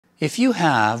If you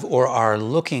have or are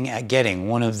looking at getting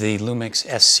one of the Lumix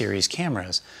S series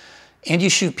cameras and you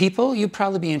shoot people, you'd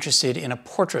probably be interested in a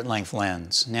portrait length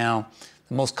lens. Now,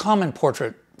 the most common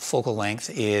portrait focal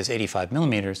length is 85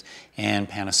 millimeters, and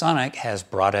Panasonic has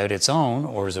brought out its own,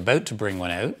 or is about to bring one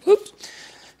out.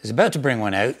 Is about to bring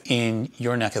one out in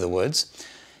your neck of the woods.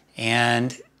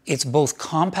 And it's both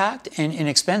compact and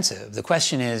inexpensive. The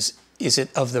question is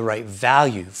it of the right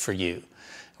value for you?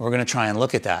 We're going to try and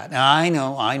look at that.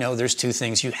 Now, I know there's two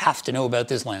things you have to know about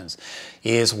this lens.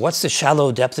 Is what's the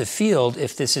shallow depth of field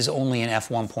if this is only an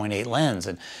f1.8 lens?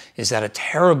 And is that a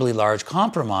terribly large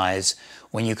compromise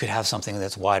when you could have something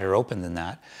that's wider open than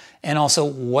that? And also,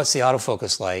 what's the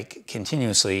autofocus like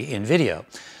continuously in video?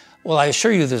 Well, I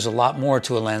assure you there's a lot more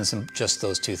to a lens than just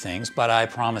those two things, but I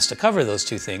promise to cover those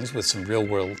two things with some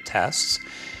real-world tests.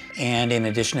 And in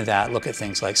addition to that, look at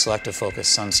things like selective focus,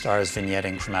 sun stars,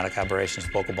 vignetting, chromatic aberrations,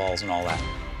 bokeh balls, and all that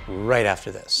right after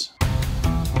this.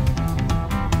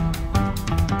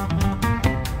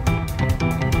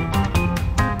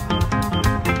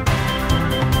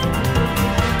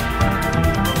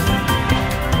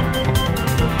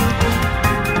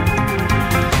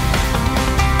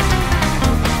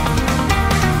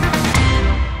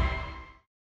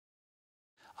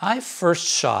 I first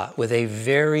shot with a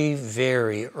very,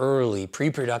 very early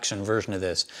pre-production version of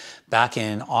this back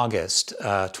in August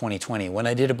 2020 when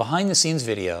I did a behind-the-scenes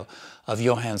video of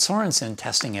Johan Sorensen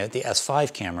testing out the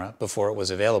S5 camera before it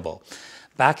was available.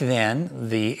 Back then,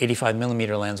 the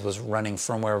 85mm lens was running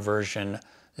firmware version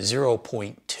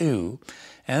 0.2,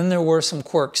 and there were some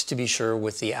quirks, to be sure,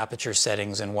 with the aperture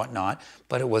settings and whatnot,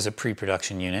 but it was a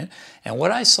pre-production unit. And what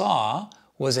I saw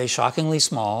was a shockingly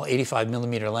small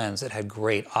 85mm lens that had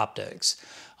great optics.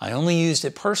 I only used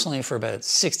it personally for about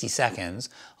 60 seconds,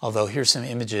 although here's some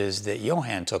images that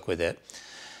Johan took with it.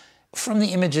 From the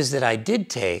images that I did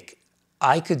take,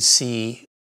 I could see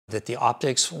that the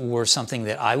optics were something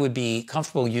that I would be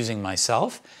comfortable using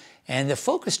myself, and the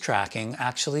focus tracking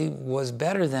actually was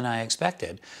better than I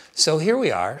expected. So here we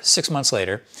are, 6 months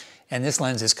later, and this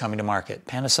lens is coming to market.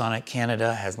 Panasonic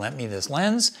Canada has lent me this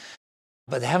lens,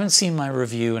 but they haven't seen my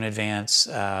review in advance.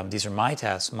 These are my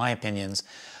tests, my opinions.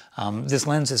 This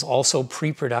lens is also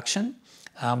pre-production,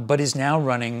 but is now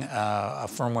running a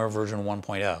firmware version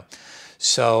 1.0.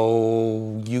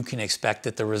 So you can expect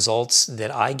that the results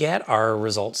that I get are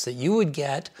results that you would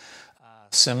get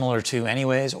similar to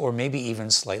anyways, or maybe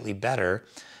even slightly better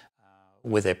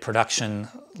with a production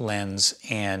lens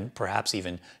and perhaps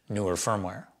even newer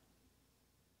firmware.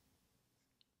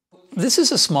 This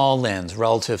is a small lens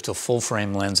relative to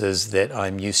full-frame lenses that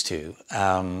I'm used to.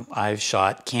 I've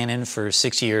shot Canon for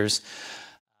 6 years,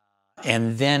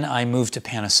 and then I moved to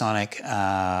Panasonic,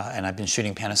 and I've been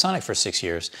shooting Panasonic for 6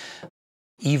 years.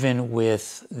 Even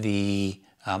with the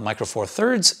Micro Four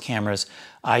Thirds cameras,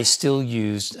 I still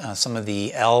used some of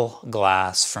the L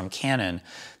glass from Canon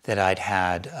that I'd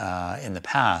had in the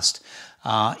past.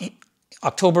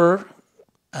 October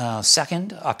 2nd,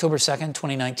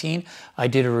 2019, I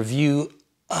did a review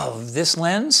of this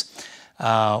lens,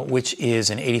 which is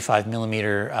an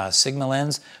 85mm Sigma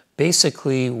lens,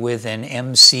 basically with an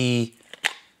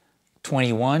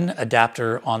MC21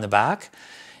 adapter on the back,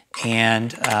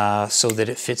 and so that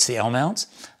it fits the L mounts.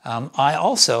 I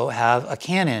also have a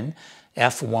Canon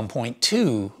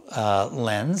f1.2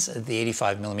 lens, the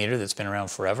 85mm that's been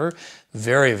around forever,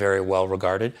 very, very well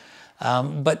regarded.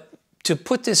 But to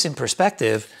put this in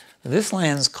perspective, this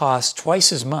lens costs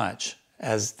twice as much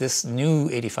as this new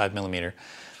 85mm.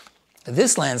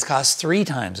 This lens costs 3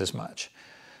 times as much.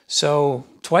 So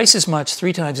twice as much,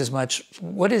 3 times as much.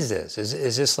 What is this?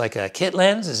 Is this like a kit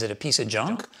lens? Is it a piece of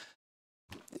junk?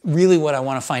 Really what I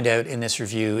want to find out in this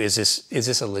review is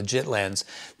this a legit lens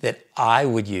that I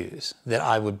would use, that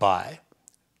I would buy?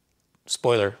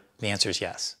 Spoiler, the answer is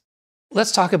yes.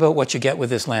 Let's talk about what you get with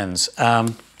this lens.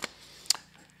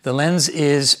 The lens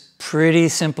is pretty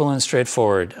simple and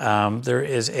straightforward. There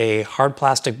is a hard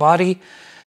plastic body,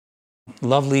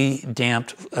 lovely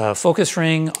damped focus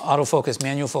ring, autofocus,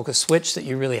 manual focus switch that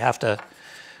you really have to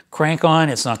crank on.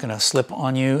 It's not going to slip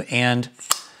on you, and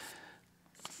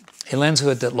a lens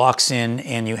hood that locks in,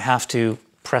 and you have to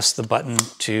press the button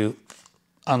to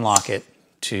unlock it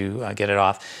to get it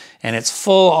off. And it's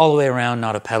full all the way around,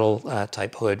 not a pedal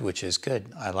type hood, which is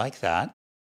good. I like that.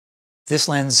 This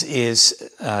lens is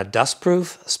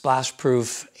dust-proof,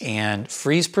 splash-proof, and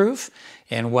freeze-proof.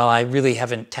 And while I really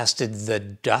haven't tested the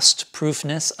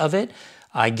dust-proofness of it,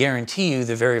 I guarantee you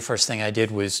the very first thing I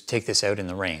did was take this out in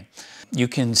the rain. You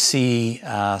can see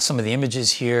some of the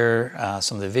images here,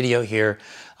 some of the video here,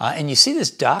 and you see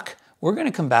this duck. We're going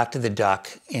to come back to the duck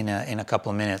in a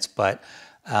couple of minutes, but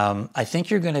I think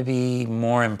you're going to be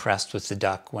more impressed with the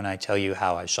duck when I tell you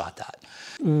how I shot that.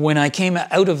 When I came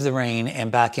out of the rain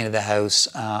and back into the house,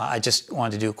 I just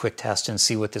wanted to do a quick test and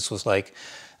see what this was like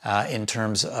in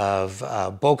terms of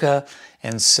bokeh.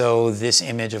 And so this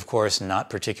image, of course, not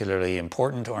particularly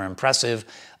important or impressive,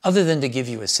 other than to give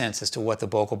you a sense as to what the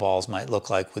bokeh balls might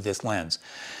look like with this lens.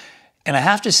 And I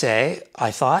have to say, I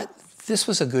thought this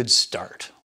was a good start.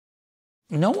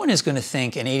 No one is going to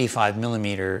think an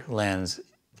 85mm lens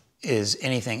is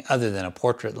anything other than a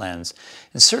portrait lens,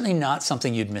 and certainly not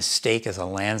something you'd mistake as a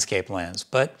landscape lens.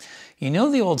 But you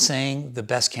know the old saying, the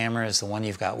best camera is the one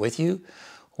you've got with you?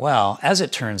 Well, as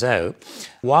it turns out,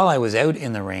 while I was out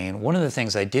in the rain, one of the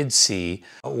things I did see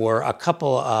were a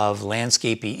couple of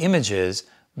landscapey images,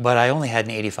 but I only had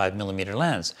an 85mm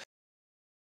lens.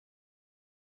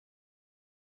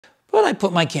 But I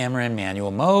put my camera in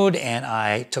manual mode and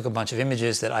I took a bunch of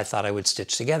images that I thought I would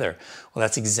stitch together. Well,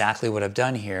 that's exactly what I've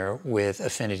done here with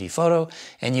Affinity Photo,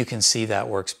 and you can see that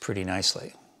works pretty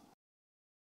nicely.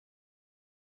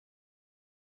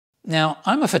 Now,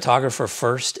 I'm a photographer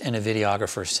first and a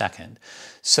videographer second.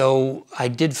 So I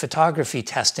did photography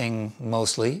testing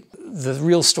mostly. The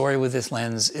real story with this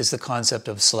lens is the concept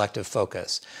of selective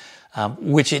focus,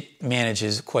 which it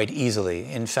manages quite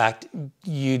easily. In fact,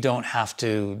 you don't have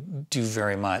to do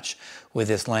very much with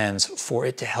this lens for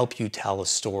it to help you tell a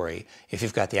story if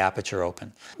you've got the aperture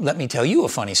open. Let me tell you a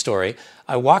funny story.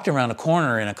 I walked around a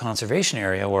corner in a conservation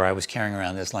area where I was carrying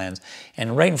around this lens,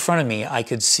 and right in front of me I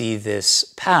could see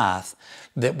this path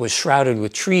that was shrouded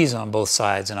with trees on both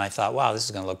sides, and I thought, wow, this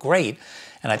is going to look great.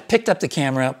 And I picked up the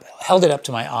camera, held it up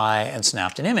to my eye, and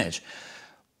snapped an image.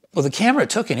 Well, the camera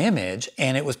took an image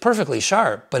and it was perfectly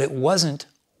sharp, but it wasn't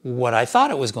what I thought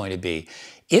it was going to be.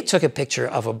 It took a picture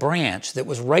of a branch that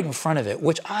was right in front of it,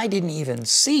 which I didn't even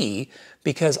see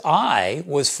because I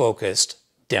was focused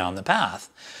down the path.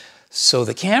 So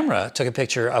the camera took a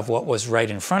picture of what was right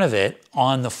in front of it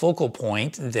on the focal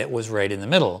point that was right in the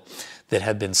middle that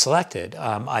had been selected.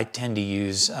 I tend to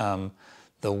use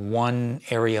the One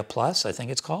Area Plus, I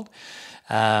think it's called.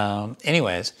 So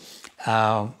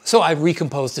I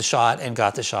recomposed the shot and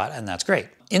got the shot, and that's great.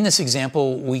 In this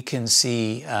example, we can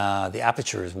see the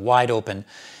aperture is wide open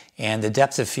and the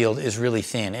depth of field is really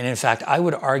thin. And in fact, I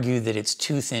would argue that it's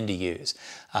too thin to use.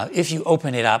 If you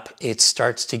open it up, it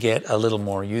starts to get a little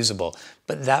more usable.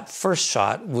 But that first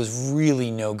shot was really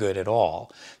no good at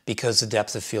all because the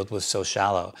depth of field was so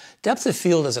shallow. Depth of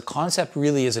field as a concept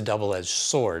really is a double-edged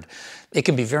sword. It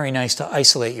can be very nice to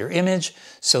isolate your image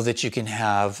so that you can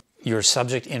have your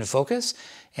subject in focus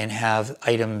and have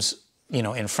items, you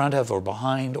know, in front of or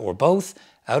behind or both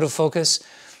out of focus.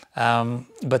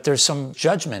 But there's some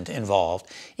judgment involved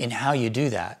in how you do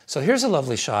that. So here's a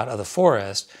lovely shot of the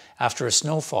forest after a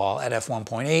snowfall at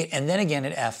f1.8 and then again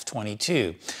at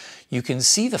f22. You can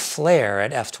see the flare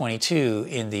at f22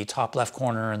 in the top left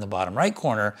corner and the bottom right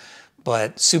corner,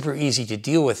 but super easy to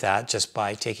deal with that just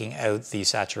by taking out the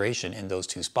saturation in those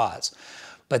two spots.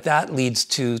 But that leads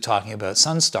to talking about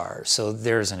sunstars. So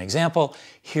there's an example.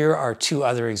 Here are two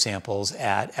other examples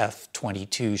at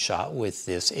f22 shot with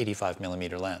this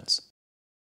 85mm lens.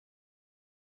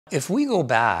 If we go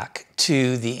back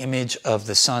to the image of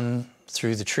the sun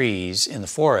through the trees in the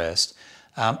forest,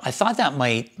 I thought that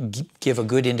might give a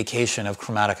good indication of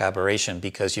chromatic aberration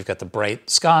because you've got the bright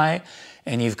sky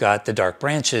and you've got the dark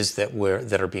branches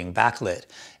that are being backlit.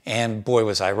 And boy,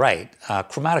 was I right.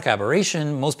 Chromatic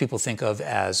aberration, most people think of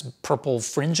as purple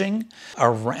fringing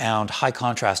around high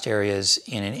contrast areas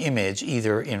in an image,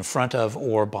 either in front of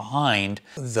or behind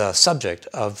the subject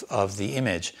of the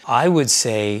image. I would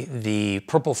say the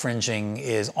purple fringing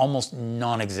is almost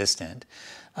non-existent.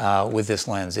 With this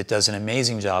lens. It does an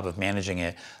amazing job of managing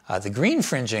it. The green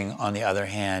fringing, on the other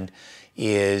hand,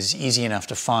 is easy enough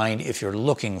to find if you're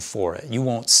looking for it. You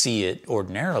won't see it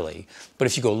ordinarily, but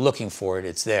if you go looking for it,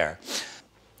 it's there.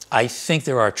 I think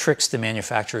there are tricks the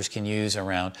manufacturers can use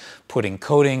around putting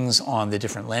coatings on the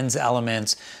different lens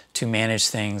elements to manage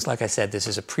things. Like I said, this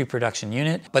is a pre-production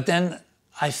unit. But then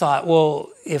I thought, well,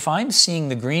 if I'm seeing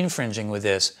the green fringing with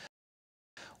this,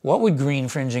 what would green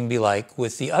fringing be like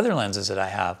with the other lenses that I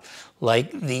have,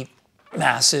 like the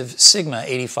massive Sigma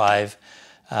 85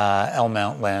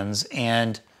 L-mount lens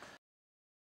and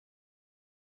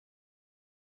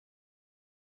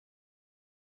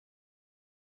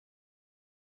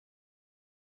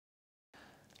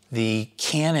the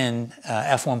Canon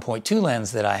f1.2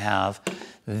 lens that I have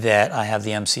the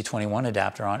MC21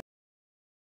 adapter on.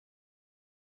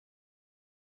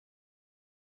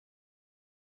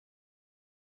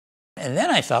 And then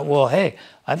I thought, well, hey,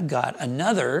 I've got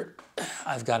another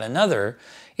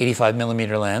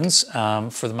 85mm lens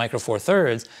for the Micro Four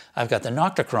Thirds. I've got the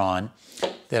Nocticron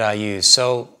that I use.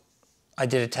 So I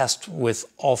did a test with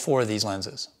all 4 of these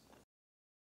lenses.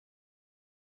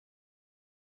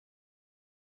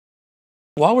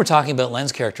 While we're talking about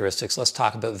lens characteristics, let's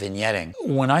talk about vignetting.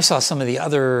 When I saw some of the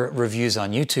other reviews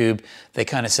on YouTube, they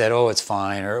kind of said, oh, it's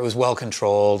fine, or it was well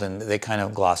controlled, and they kind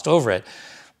of glossed over it,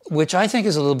 which I think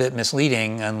is a little bit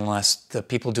misleading unless the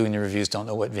people doing the reviews don't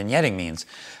know what vignetting means.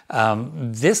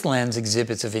 This lens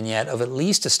exhibits a vignette of at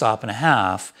least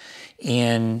 1.5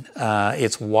 in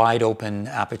its wide open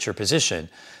aperture position.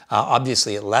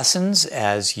 Obviously it lessens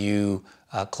as you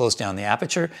close down the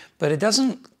aperture, but it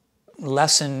doesn't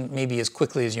lessen maybe as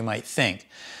quickly as you might think.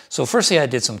 So firstly, I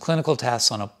did some clinical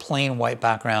tests on a plain white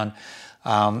background,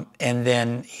 and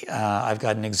then I've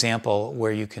got an example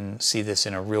where you can see this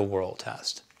in a real world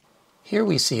test. Here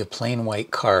we see a plain white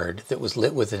card that was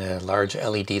lit with a large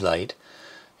LED light,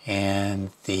 and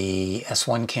the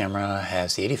S1 camera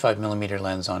has the 85mm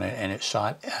lens on it, and it's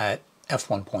shot at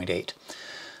f1.8.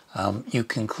 You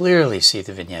can clearly see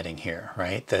the vignetting here,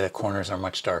 right? The corners are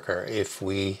much darker. If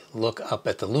we look up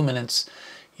at the luminance,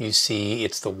 you see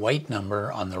it's the white number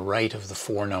on the right of the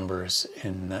 4 numbers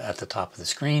at the top of the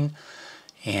screen,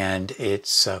 and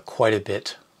it's quite a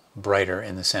bit brighter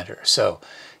in the center. So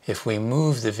if we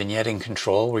move the vignetting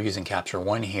control, we're using Capture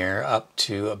 1 here, up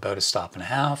to about 1.5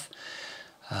 stops.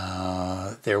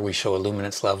 There we show a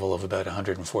luminance level of about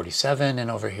 147, and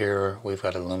over here we've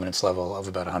got a luminance level of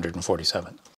about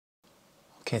 147.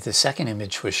 Okay, the second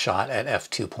image was shot at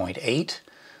f2.8,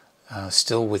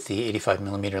 still with the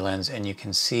 85mm lens, and you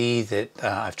can see that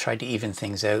I've tried to even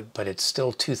things out, but it's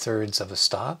still 2/3 of a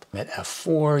stop. At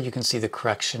f4, you can see the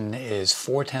correction is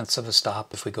 0.4 of a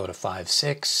stop. If we go to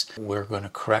 5.6, we're going to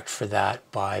correct for that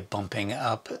by bumping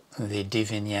up the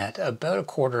devignette about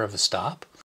 1/4 of a stop.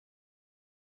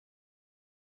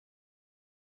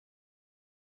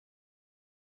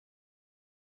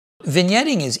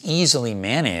 Vignetting is easily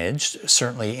managed,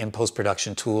 certainly in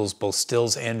post-production tools, both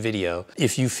stills and video,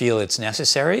 if you feel it's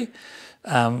necessary.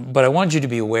 But I wanted you to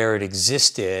be aware it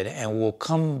existed, and we'll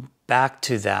come back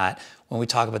to that when we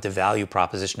talk about the value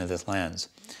proposition of this lens.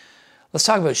 Let's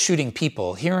talk about shooting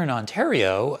people. Here in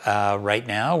Ontario, right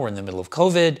now, we're in the middle of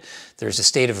COVID. There's a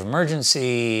state of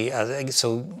emergency, and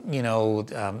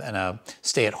a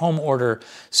stay-at-home order.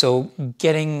 So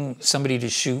getting somebody to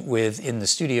shoot with in the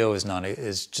studio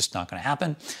is just not going to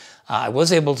happen. I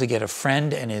was able to get a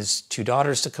friend and his 2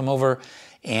 daughters to come over,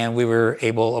 and we were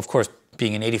able, of course,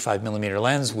 being an 85mm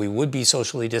lens, we would be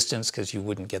socially distanced because you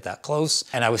wouldn't get that close.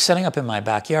 And I was setting up in my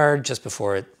backyard just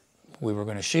before we were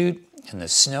going to shoot, and the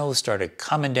snow started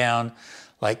coming down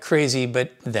like crazy,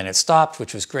 but then it stopped,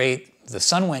 which was great. The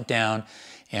sun went down,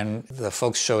 and the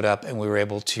folks showed up, and we were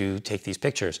able to take these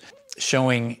pictures,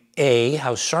 showing A,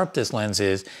 how sharp this lens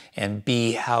is, and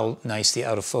B, how nice the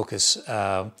out-of-focus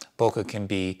bokeh can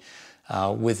be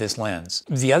with this lens.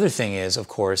 The other thing is, of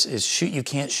course, you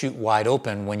can't shoot wide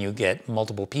open when you get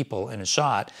multiple people in a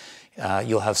shot.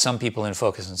 You'll have some people in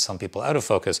focus and some people out of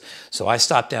focus. So I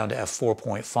stopped down to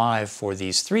f4.5 for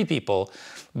these 3 people,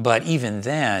 but even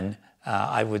then,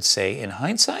 I would say in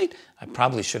hindsight, I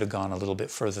probably should have gone a little bit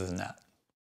further than that.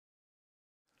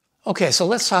 Okay, so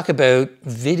let's talk about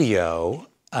video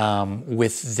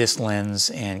with this lens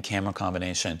and camera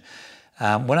combination.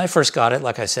 When I first got it,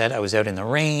 like I said, I was out in the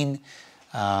rain.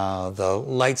 The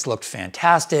lights looked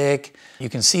fantastic. You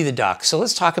can see the duck. So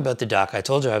let's talk about the duck. I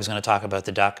told you I was going to talk about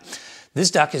the duck. This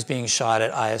duck is being shot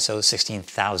at ISO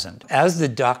 16,000. As the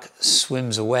duck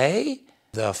swims away,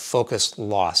 the focus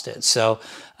lost it. So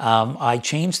I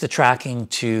changed the tracking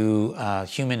to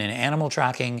human and animal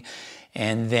tracking,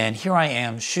 and then here I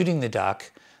am shooting the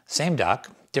duck, same duck,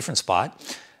 different spot,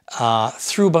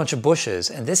 through a bunch of bushes.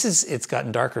 And it's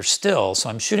gotten darker still, so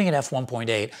I'm shooting at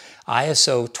f1.8,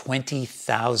 ISO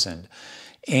 20,000.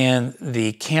 And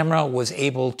the camera was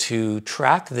able to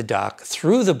track the duck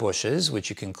through the bushes, which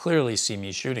you can clearly see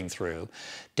me shooting through,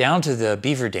 down to the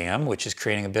beaver dam, which is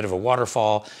creating a bit of a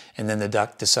waterfall, and then the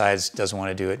duck doesn't want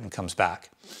to do it and comes back.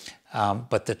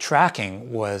 But the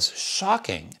tracking was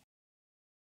shocking.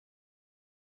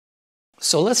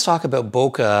 So let's talk about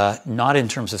bokeh, not in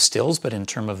terms of stills, but in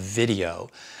terms of video.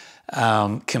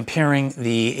 Comparing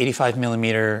the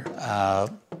 85mm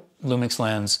Lumix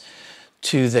lens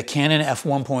to the Canon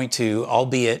f1.2,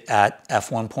 albeit at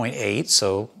f1.8,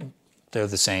 so they're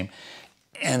the same,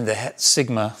 and the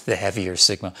Sigma, the heavier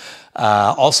Sigma,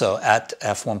 also at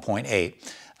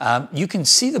f1.8. You can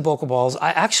see the bokeh balls.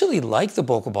 I actually like the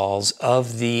bokeh balls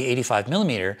of the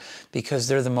 85mm because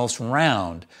they're the most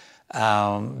round.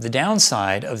 The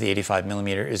downside of the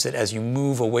 85mm is that as you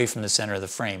move away from the center of the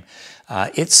frame,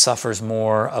 it suffers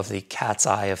more of the cat's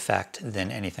eye effect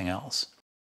than anything else.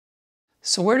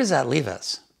 So where does that leave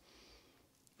us?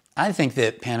 I think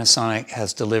that Panasonic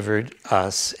has delivered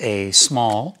us a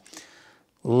small,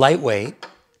 lightweight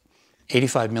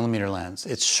 85mm lens.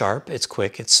 It's sharp, it's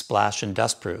quick, it's splash and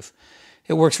dust proof.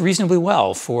 It works reasonably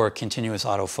well for continuous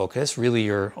autofocus, really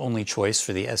your only choice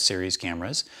for the S-series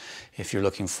cameras if you're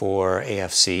looking for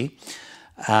AFC.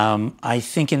 I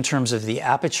think in terms of the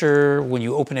aperture, when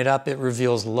you open it up, it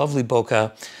reveals lovely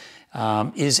bokeh.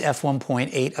 Is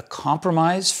f1.8 a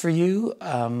compromise for you,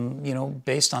 you know,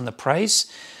 based on the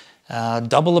price?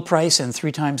 Double the price and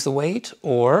 3 times the weight,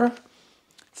 or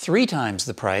 3 times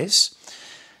the price?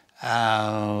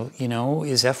 You know,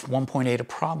 is f1.8 a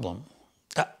problem?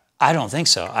 I don't think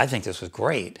so. I think this was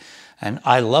great. And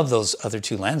I love those other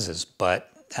 2 lenses,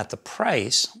 but at the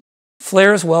price,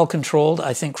 flare is well controlled.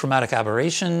 I think chromatic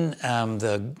aberration,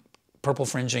 the purple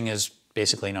fringing is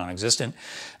basically non-existent.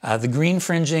 The green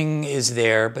fringing is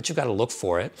there, but you've got to look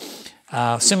for it.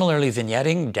 Similarly,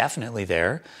 vignetting, definitely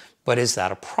there, but is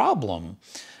that a problem?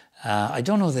 I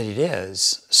don't know that it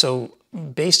is. So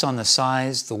based on the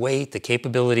size, the weight, the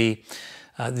capability,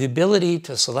 the ability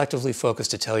to selectively focus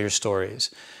to tell your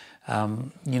stories,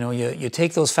 you know, you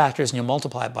take those factors and you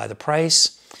multiply it by the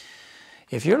price.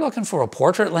 If you're looking for a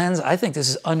portrait lens, I think this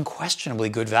is unquestionably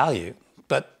good value,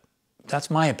 but that's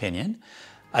my opinion.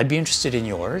 I'd be interested in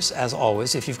yours. As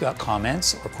always, if you've got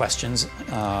comments or questions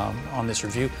on this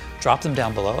review, drop them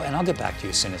down below and I'll get back to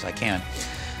you as soon as I can.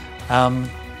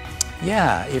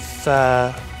 Yeah,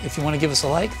 if you want to give us a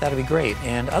like, that'd be great.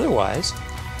 And otherwise,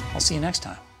 I'll see you next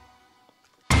time.